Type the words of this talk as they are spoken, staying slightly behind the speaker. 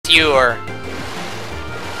you.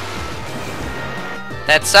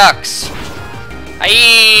 That sucks.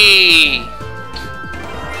 Aye.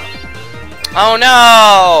 Oh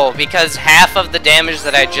no! Because half of the damage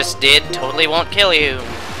that I just did totally won't kill you.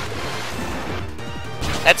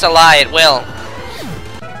 That's a lie, it will.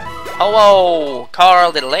 Oh, whoa!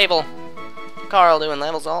 Carl did a label. Carl doing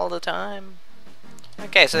levels all the time.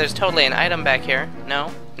 Okay, so there's totally an item back here.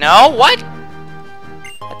 No? No? What?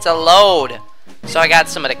 It's a load. So I got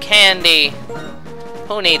some of the candy.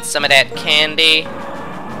 Who needs some of that candy?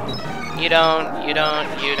 You don't, you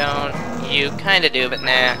don't, you don't. You kinda do, but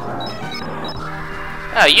nah.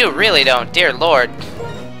 Oh, you really don't, dear lord.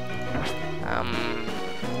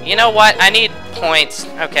 You know what? I need points.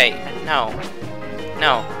 Okay, no.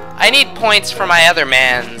 No. I need points for my other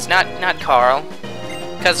mans, not Carl.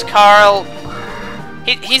 Cause Carl,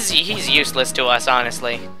 he's useless to us,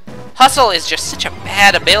 honestly. Hustle is just such a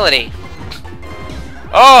bad ability.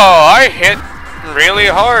 Oh, I hit really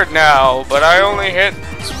hard now, but I only hit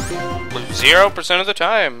 0% of the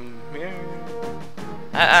time. Yeah.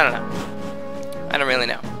 I don't know. I don't really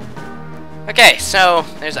know. Okay, so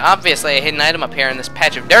there's obviously a hidden item up here in this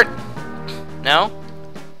patch of dirt. No?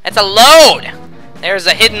 That's a load! There's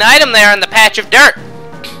a hidden item there in the patch of dirt.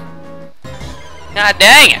 God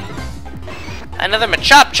dang it. Another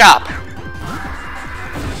Machop Chop.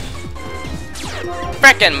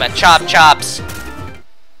 Frickin' Machop Chops.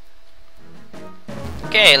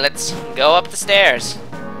 Okay, let's go up the stairs.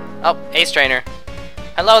 Oh, Ace Trainer.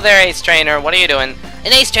 Hello there, Ace Trainer. What are you doing?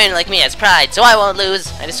 An Ace Trainer like me has pride, so I won't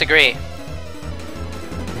lose. I disagree.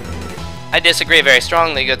 I disagree very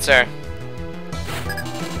strongly, good sir.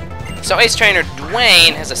 So Ace Trainer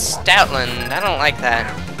Dwayne has a Stoutland. I don't like that.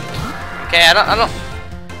 Okay,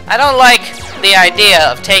 I don't like the idea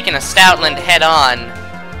of taking a Stoutland head on.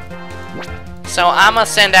 So I'ma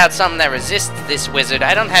send out something that resists this wizard.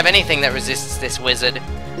 I don't have anything that resists this wizard.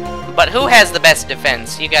 But who has the best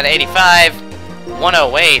defense? You got 85,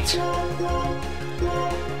 108.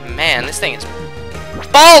 Man, this thing is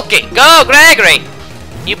bulky. Go, Gregory!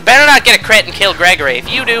 You better not get a crit and kill Gregory. If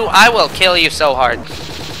you do, I will kill you so hard.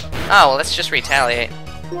 Oh, well, let's just retaliate.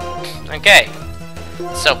 Okay.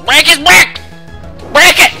 So, break his back!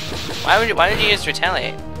 Break it! Why did you use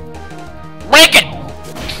retaliate? Break it!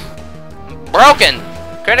 Broken!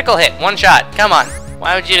 Critical hit, one shot. Come on.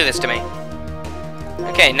 Why would you do this to me?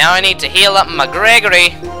 Okay, now I need to heal up my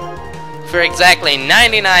Gregory for exactly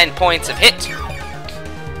 99 points of hit.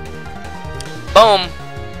 Boom.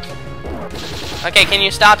 Okay, can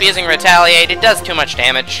you stop using retaliate? It does too much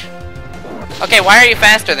damage. Okay, why are you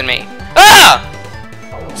faster than me? Ah!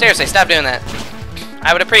 Seriously, stop doing that.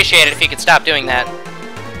 I would appreciate it if you could stop doing that.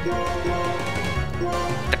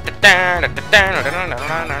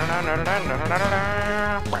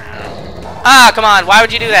 Ah, come on, why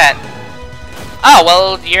would you do that? Oh,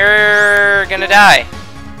 well, you're gonna die.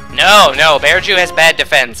 No, Bearju has bad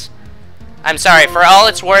defense. I'm sorry, for all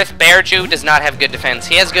it's worth, Bearju does not have good defense.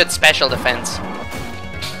 He has good special defense.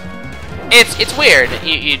 It's weird,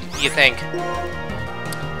 you think.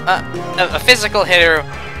 A physical hitter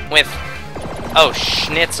with... Oh,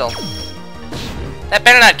 schnitzel. That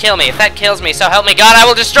better not kill me. If that kills me, so help me God, I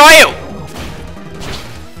will destroy you!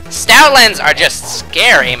 Stoutlands are just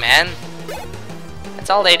scary, man. That's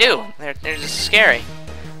all they do. They're just scary.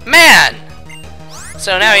 Man!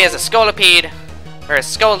 So now he has a Scolipede, or a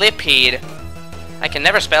Scolipede. I can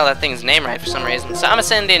never spell that thing's name right for some reason. So I'm gonna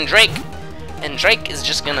send in Drake, and Drake is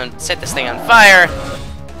just gonna set this thing on fire.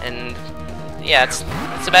 And yeah, it's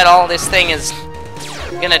about all this thing is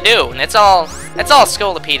gonna do. And that's all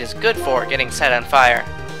Scolipede is good for, getting set on fire.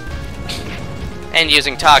 And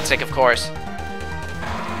using Toxic, of course.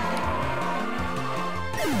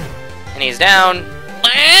 And he's down.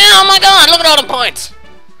 Oh my god, look at all the points!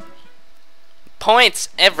 Points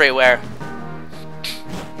everywhere.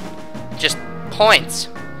 Just points.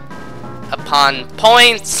 Upon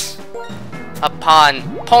points. Upon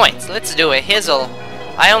points. Let's do a hizzle.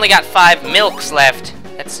 I only got 5 milks left.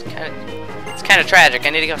 It's kind of tragic. I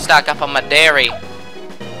need to go stock up on my dairy.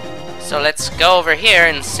 So let's go over here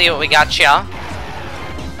and see what we got, ya.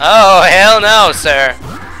 Oh, hell no, sir.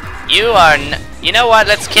 You are you know what?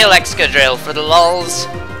 Let's kill Excadrill for the lulz.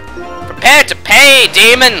 Prepare to pay,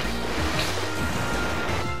 demon!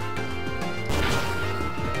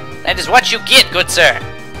 That is what you get, good sir.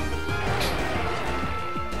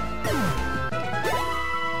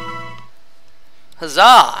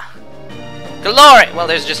 Huzzah! Glory! Well,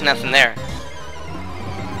 there's just nothing there.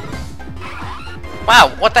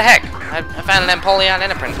 Wow, what the heck? I found an Empoleon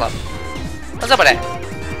and a Print Club. What's up with that?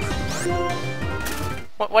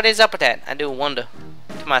 What is up with that? I do wonder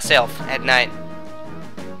to myself at night.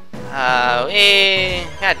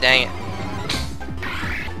 God dang it.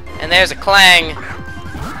 And there's a Clang.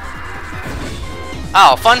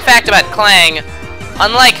 Oh, fun fact about Clang.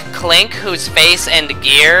 Unlike Clink, whose face and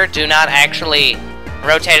gear do not actually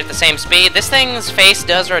rotate at the same speed, this thing's face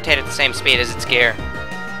does rotate at the same speed as its gear.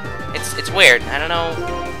 It's weird. I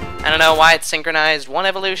don't know why it's synchronized one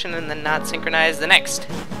evolution and then not synchronized the next.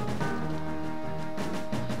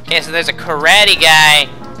 Okay, so there's a karate guy.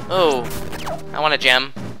 Ooh, I want a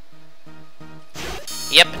gem.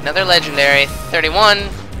 Yep, another legendary. 31.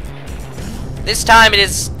 This time it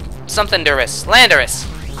is something Durus. Landorus.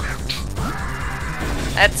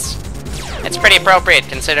 That's pretty appropriate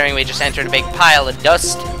considering we just entered a big pile of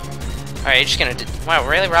dust. Alright, you're just gonna wow,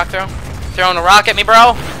 really? Rock throw? Throwing a rock at me,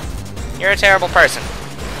 bro? You're a terrible person.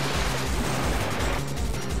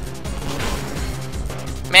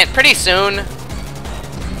 Man, pretty soon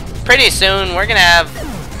we're gonna have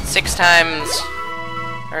 6 times,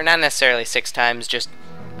 or not necessarily 6 times, just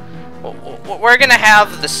we're gonna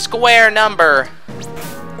have the square number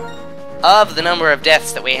of the number of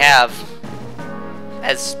deaths that we have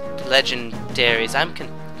as legendaries. I'm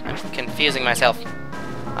confusing myself.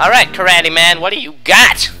 Alright, Karate Man, what do you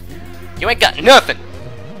got? You ain't got nothing.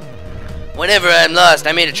 Whenever I'm lost,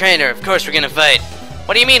 I meet a trainer. Of course we're gonna fight.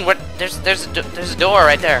 What do you mean? There's a door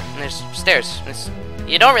right there, and there's stairs.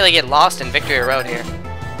 You don't really get lost in Victory Road here.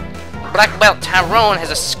 Black Belt Tyrone has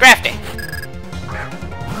a Scrafty.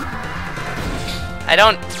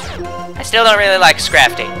 I still don't really like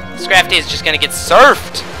Scrafty. Scrafty is just gonna get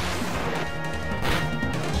surfed.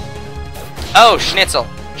 Oh, Schnitzel.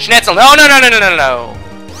 Schnitzel, no.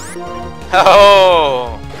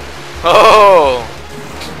 Oh.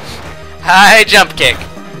 High jump kick.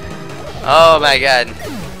 Oh my god.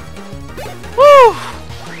 Woo!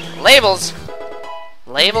 Labels.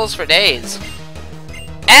 Labels for days.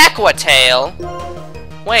 Aqua Tail?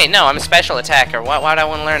 Wait, no, I'm a special attacker. Why would I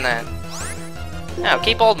want to learn that? No,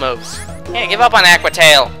 keep old moves. Yeah, give up on Aqua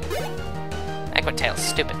Tail. Aqua Tail's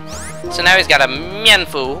stupid. So now he's got a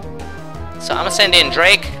Mienfoo. So I'm gonna send in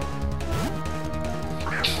Drake.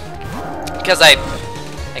 Because I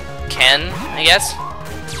can, I guess.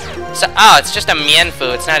 So, oh, it's just a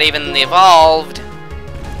Mienfoo. It's not even the evolved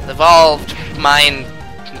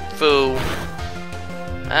Mienfoo.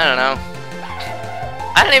 I don't know.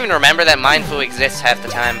 I don't even remember that Mienfoo exists half the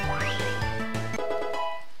time.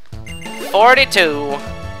 42.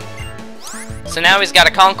 So now he's got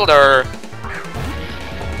a Conkeldurr.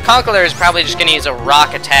 Conkeldurr is probably just gonna use a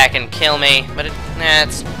rock attack and kill me, but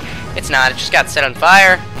it's not. It just got set on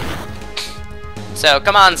fire. So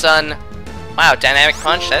come on, son. Wow, dynamic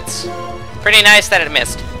punch. That's pretty nice that it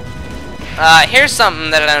missed. Here's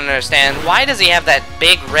something that I don't understand. Why does he have that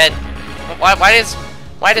big red?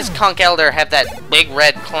 Why does Conkeldurr have that big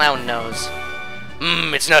red clown nose?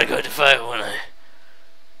 It's not good to fight when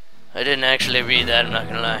I didn't actually read that. I'm not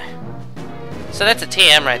gonna lie. So that's a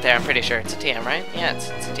TM right there. I'm pretty sure it's a TM, right? Yeah, it's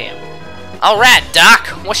a TM. All right, Doc.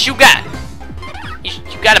 What you got?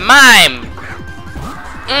 You got a mime.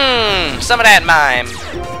 Some of that mime.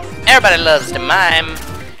 Everybody loves the mime.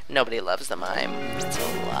 Nobody loves the mime. It's a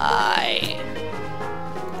lie.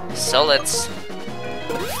 So let's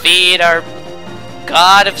feed our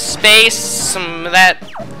god of space some of that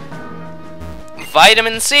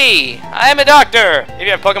vitamin C. I'm a doctor. If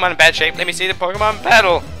you have Pokemon in bad shape, let me see the Pokemon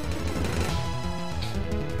battle.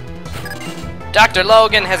 Dr.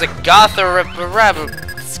 Logan has a goth thing.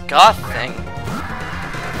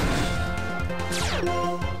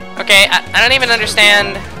 Okay, I don't even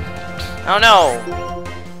understand. Oh no.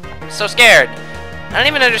 I'm so scared. I don't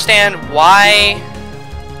even understand why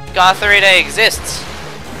Gothorita exists.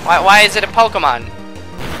 Why is it a Pokemon?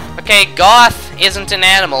 Okay, Goth isn't an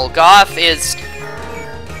animal. Goth is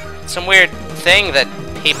some weird thing that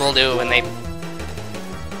people do when they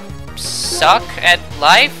suck at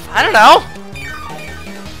life? I don't know.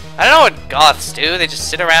 I don't know what Goths do. They just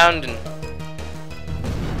sit around and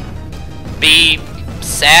be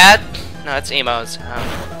sad. No, it's emos.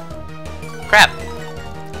 Crap.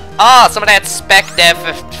 Oh, some of that spec dev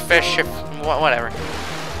fish. Whatever.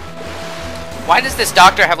 Why does this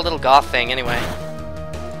doctor have a little goth thing anyway?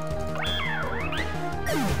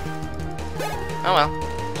 Oh well.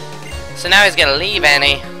 So now he's gonna leave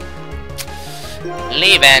Annie.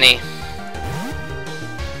 Leave Annie.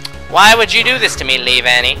 Why would you do this to me, Leave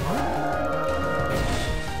Annie?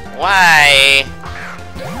 Why?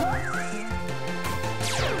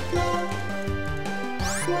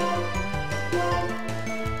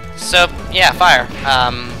 So, yeah, fire.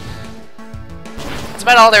 That's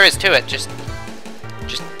about all there is to it. Just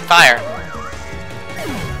fire.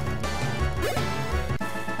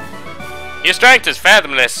 Your strength is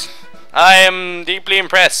fathomless. I am deeply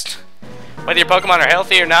impressed. Whether your Pokemon are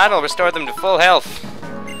healthy or not, I'll restore them to full health.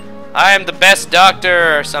 I am the best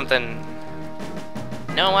doctor or something.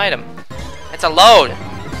 No item. It's a load.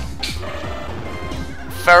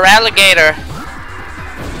 For alligator.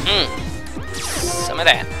 Some of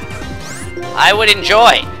that. I would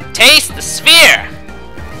enjoy. Taste the sphere.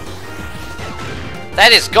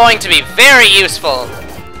 That is going to be very useful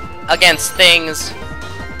against things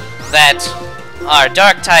that are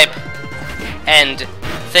dark type and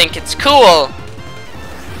think it's cool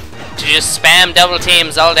to just spam double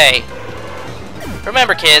teams all day.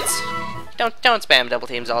 Remember, kids, don't spam double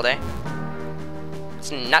teams all day.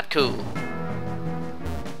 It's not cool.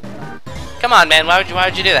 Come on, man. Why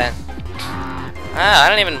would you do that? Ah, I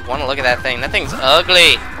don't even want to look at that thing. That thing's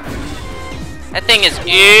ugly. That thing is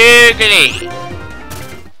ugly.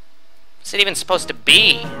 What's it even supposed to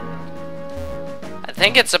be? I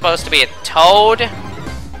think it's supposed to be a toad.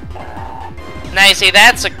 Now you see,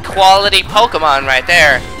 that's a quality Pokemon right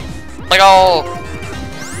there. Like all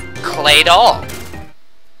clay doll.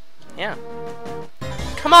 Yeah.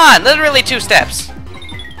 Come on, literally 2 steps.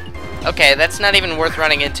 Okay, that's not even worth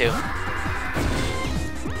running into.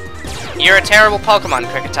 You're a terrible Pokemon,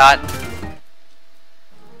 Cricketot.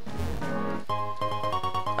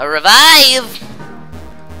 A revive!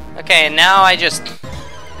 Okay, now I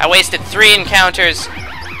wasted 3 encounters.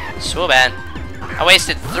 So bad. I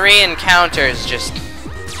wasted 3 encounters just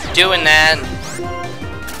doing that.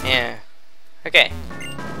 Yeah. Okay.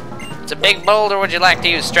 It's a big boulder. Would you like to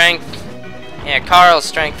use strength? Yeah, Carl's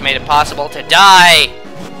strength made it possible to die.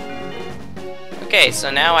 Okay,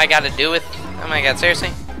 so now I gotta do with... Oh my god,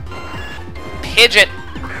 seriously? Pidgeot!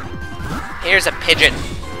 Here's a Pidgeot.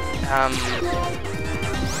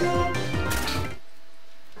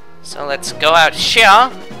 So let's go out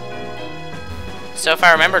here. So if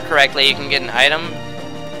I remember correctly, you can get an item.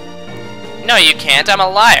 No, you can't. I'm a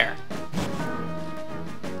liar.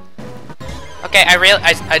 Okay,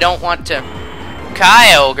 I don't want to...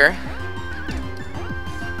 Kyogre.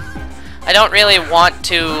 I don't really want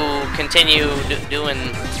to continue doing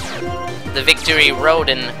the victory road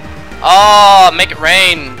and... Oh, make it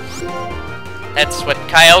rain. That's what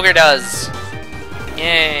Kyogre does.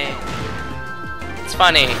 Yay. It's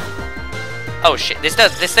funny. Oh shit, this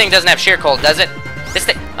thing doesn't have sheer cold, does it? This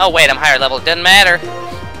thing... Oh wait, I'm higher level. Doesn't matter.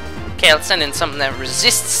 Okay, let's send in something that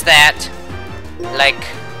resists that. Like...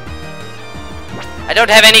 I don't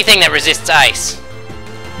have anything that resists ice.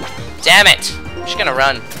 Damn it. I'm just gonna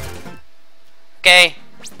run. Okay.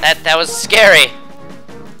 That was scary.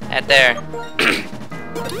 That there.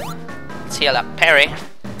 Let's heal up Perry.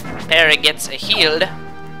 Perry gets healed.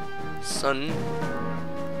 Son.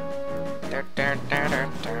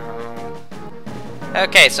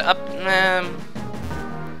 Okay, so up...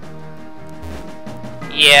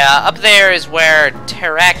 yeah, up there is where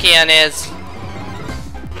Terrakion is.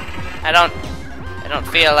 I don't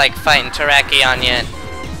feel like fighting Terrakion yet.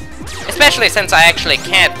 Especially since I actually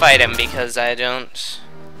can't fight him because I don't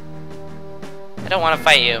want to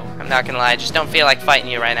fight you. I'm not gonna lie, I just don't feel like fighting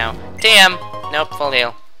you right now. TM! Nope, full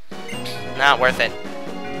heal. Not worth it.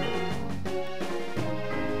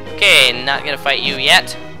 Okay, not gonna fight you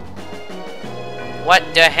yet. What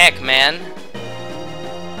the heck, man?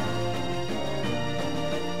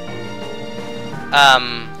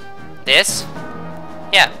 This?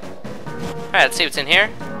 Yeah. Alright, let's see what's in here.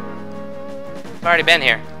 I've already been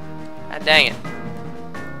here. God dang it.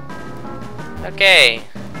 Okay.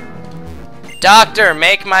 Doctor,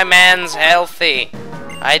 make my mans healthy.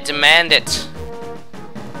 I demand it.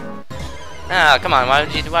 Oh, come on, why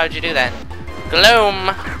would you do that?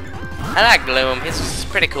 Gloom! I like Gloom, he's a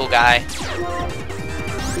pretty cool guy.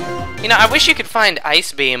 You know, I wish you could find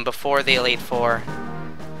Ice Beam before the Elite Four.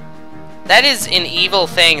 That is an evil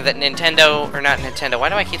thing that Nintendo, or not Nintendo, why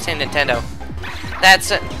do I keep saying Nintendo?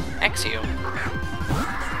 That's Exio.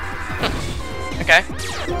 Okay.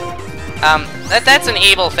 That's an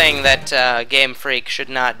evil thing that Game Freak should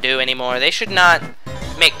not do anymore. They should not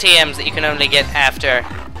make TMs that you can only get after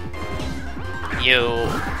you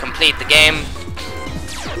complete the game.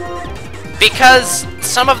 Because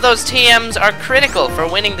some of those TMs are critical for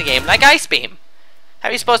winning the game, like Ice Beam. How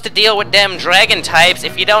are you supposed to deal with them dragon types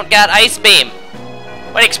if you don't got Ice Beam?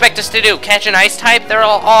 What do you expect us to do? Catch an ice type? They're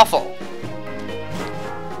all awful.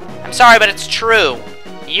 I'm sorry, but it's true.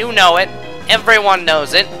 You know it. Everyone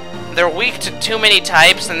knows it. They're weak to too many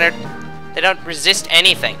types, and they don't resist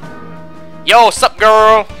anything. Yo, sup,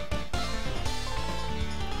 girl?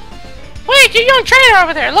 Wait, you young trainer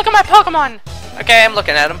over there! Look at my Pokemon! Okay, I'm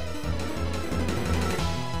looking at him.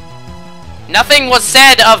 Nothing was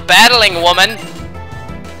said of battling, woman.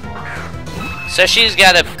 So she's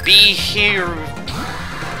gotta be here.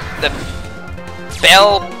 The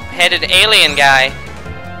bell-headed alien guy.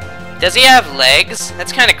 Does he have legs?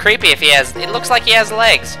 That's kind of creepy if he has... It looks like he has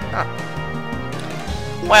legs. Huh.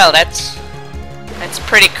 Well, that's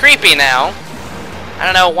pretty creepy now. I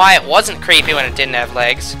don't know why it wasn't creepy when it didn't have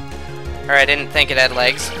legs. Or I didn't think it had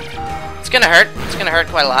legs. It's gonna hurt. It's gonna hurt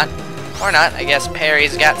quite a lot. Or not. I guess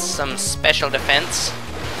Perry's got some special defense.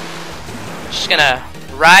 She's gonna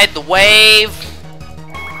ride the wave.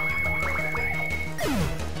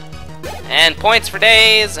 And points for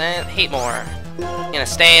days, and Heatmore. Gonna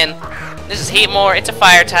stay in. This is Heatmore. It's a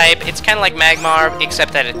fire type. It's kind of like Magmar,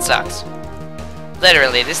 except that it sucks.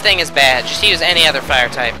 Literally, this thing is bad. Just use any other fire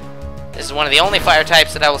type. This is one of the only fire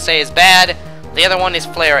types that I will say is bad. The other one is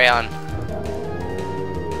Flareon.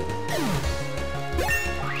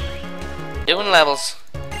 Doing levels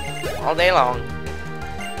all day long.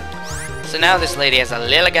 So now this lady has a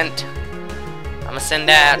Lilligant. I'm gonna send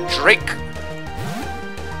out Drake.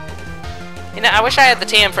 You know, I wish I had the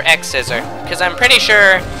TM for X Scissor, because I'm pretty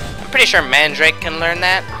sure Mandrake can learn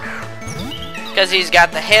that. Because he's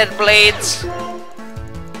got the head blades.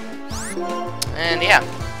 And yeah.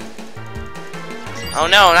 Oh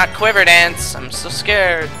no, not Quiver Dance. I'm so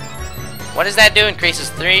scared. What does that do? Increases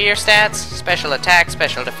 3 of your stats? Special attack,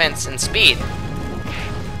 special defense, and speed.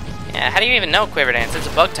 Yeah, how do you even know Quiver Dance? It's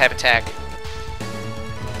a bug type attack.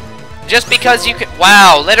 Just because you could...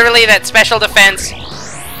 Wow, literally that special defense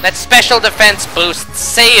boost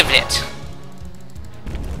saved it.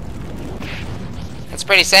 That's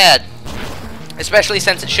pretty sad. Especially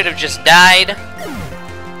since it should have just died.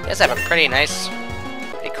 It does have a pretty nice,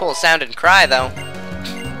 pretty cool sounding cry though.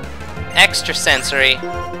 Extra sensory.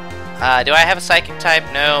 Do I have a psychic type?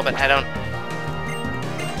 No, but I don't...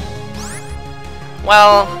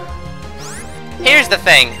 Well, here's the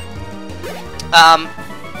thing.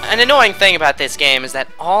 An annoying thing about this game is that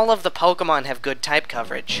all of the Pokemon have good type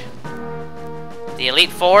coverage. The Elite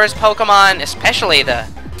Four's Pokemon, especially the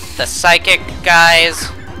Psychic guys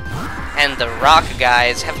and the Rock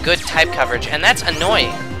guys, have good type coverage, and that's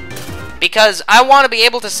annoying. Because I want to be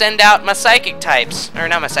able to send out my Psychic types, or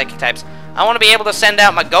not my Psychic types, I want to be able to send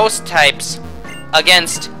out my Ghost types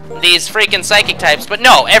against these freaking Psychic types, but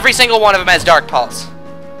no, every single one of them has Dark Pulse.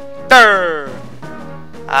 Durr!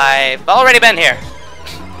 I've already been here.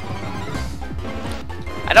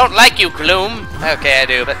 I don't like you, Gloom. Okay, I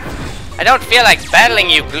do, but I don't feel like battling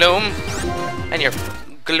you, Gloom. And your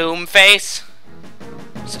Gloom face.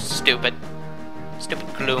 So stupid. Stupid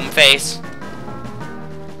Gloom face.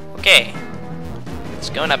 Okay. It's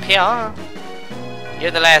going up here.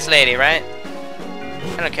 You're the last lady, right?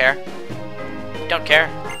 I don't care. Don't care.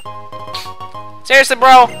 Seriously,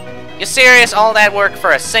 bro? You serious? All that work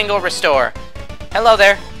for a single restore? Hello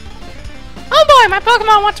there. Oh boy, my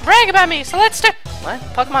Pokemon want to brag about me, so let's start. What?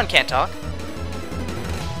 Pokemon can't talk.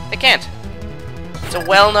 They can't. It's a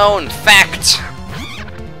well-known fact.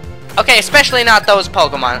 Okay, especially not those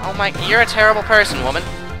Pokemon. Oh my, you're a terrible person, woman.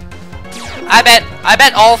 I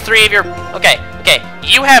bet all 3 of your... Okay,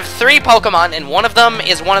 you have 3 Pokemon, and one of them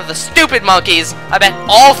is one of the stupid monkeys. I bet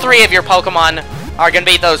all 3 of your Pokemon are gonna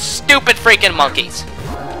be those stupid freaking monkeys.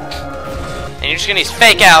 And you're just gonna use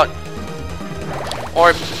Fake Out,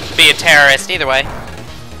 or be a terrorist, either way.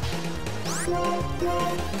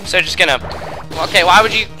 So just gonna... Okay, why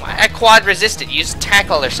would you... I quad resist it. Use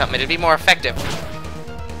Tackle or something. It'd be more effective.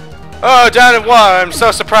 Oh, down at 1. I'm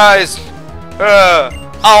so surprised.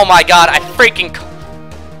 Oh my god, I freaking...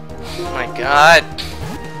 Oh my god.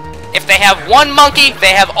 If they have one monkey,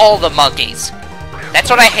 they have all the monkeys. That's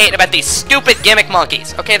what I hate about these stupid gimmick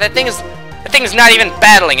monkeys. Okay, that thing is not even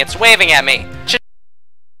battling. It's waving at me. Just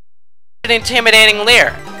an intimidating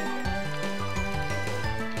leer.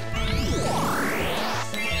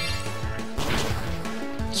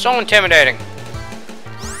 So intimidating.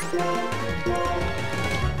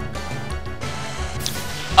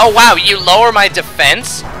 Oh wow, you lower my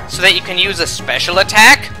defense so that you can use a special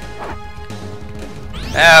attack?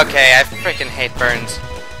 Okay, I freaking hate burns.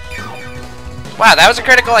 Wow, that was a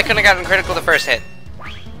critical. I couldn't have gotten critical the first hit.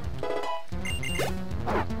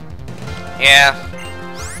 Yeah.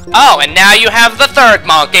 Oh, and now you have the 3rd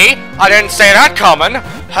monkey. I didn't see that coming.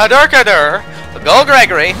 Hadurkadur. Go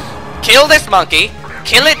Gregory. Kill this monkey.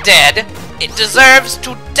 Kill it dead. It deserves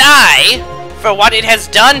to die for what it has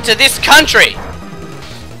done to this country.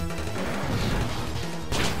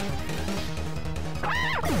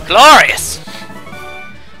 Glorious.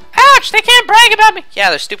 Ouch, they can't brag about me. Yeah,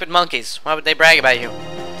 they're stupid monkeys. Why would they brag about you?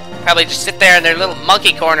 Probably just sit there in their little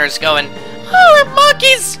monkey corners going, oh, we're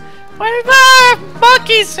monkeys. We're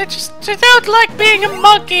monkeys. I don't like being a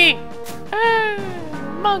monkey.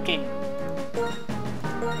 Monkey.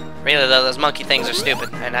 Really though, those monkey things are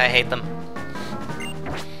stupid, and I hate them.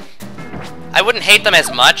 I wouldn't hate them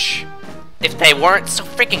as much if they weren't so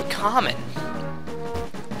freaking common.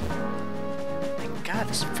 My god,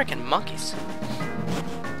 those freaking monkeys.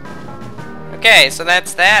 Okay, so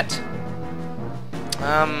that's that.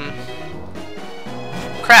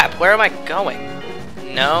 Crap, where am I going?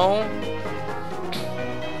 No.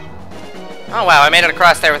 Oh wow, I made it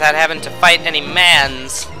across there without having to fight any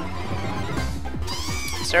mans.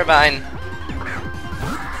 Servine.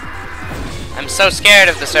 I'm so scared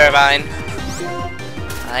of the Servine.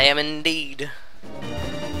 I am indeed.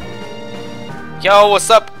 Yo, what's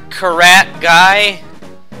up, Karat guy?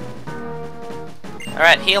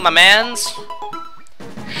 Alright, heal my mans.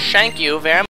 Thank you very much.